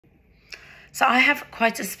So I have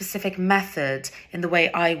quite a specific method in the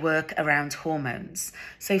way I work around hormones.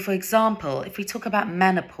 So for example, if we talk about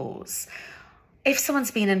menopause, if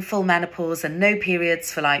someone's been in full menopause and no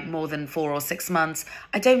periods for like more than 4 or 6 months,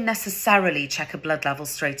 I don't necessarily check a blood level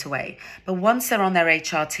straight away. But once they're on their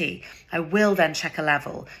HRT, I will then check a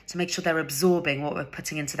level to make sure they're absorbing what we're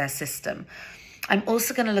putting into their system. I'm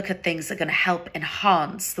also going to look at things that are going to help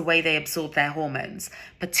enhance the way they absorb their hormones,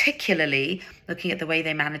 particularly looking at the way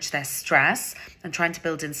they manage their stress and trying to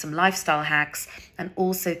build in some lifestyle hacks, and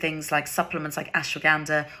also things like supplements like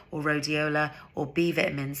ashwagandha or rhodiola or B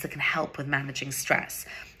vitamins that can help with managing stress.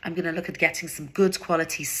 I'm going to look at getting some good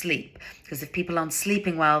quality sleep, because if people aren't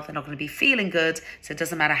sleeping well, they're not going to be feeling good. So it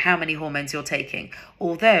doesn't matter how many hormones you're taking.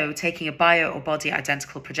 Although taking a bio or body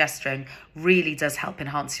identical progesterone really does help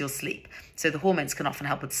enhance your sleep. So the hormones can often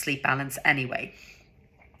help with sleep balance anyway.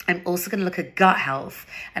 I'm also going to look at gut health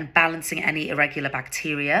and balancing any irregular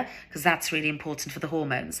bacteria, because that's really important for the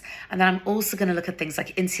hormones. And then I'm also going to look at things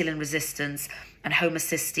like insulin resistance and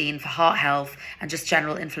homocysteine for heart health and just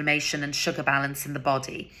general inflammation and sugar balance in the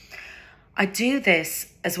body. I do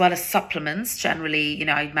this as well as supplements. Generally,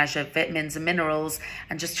 I measure vitamins and minerals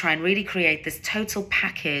and just try and really create this total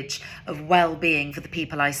package of well-being for the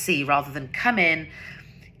people I see, rather than come in,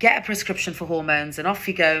 get a prescription for hormones and off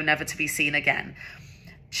you go, never to be seen again.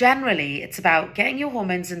 Generally, it's about getting your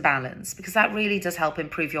hormones in balance, because that really does help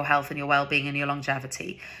improve your health and your well-being and your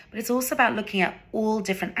longevity. But it's also about looking at all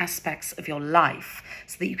different aspects of your life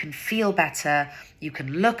so that you can feel better, you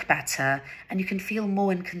can look better, and you can feel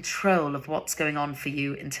more in control of what's going on for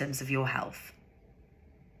you in terms of your health.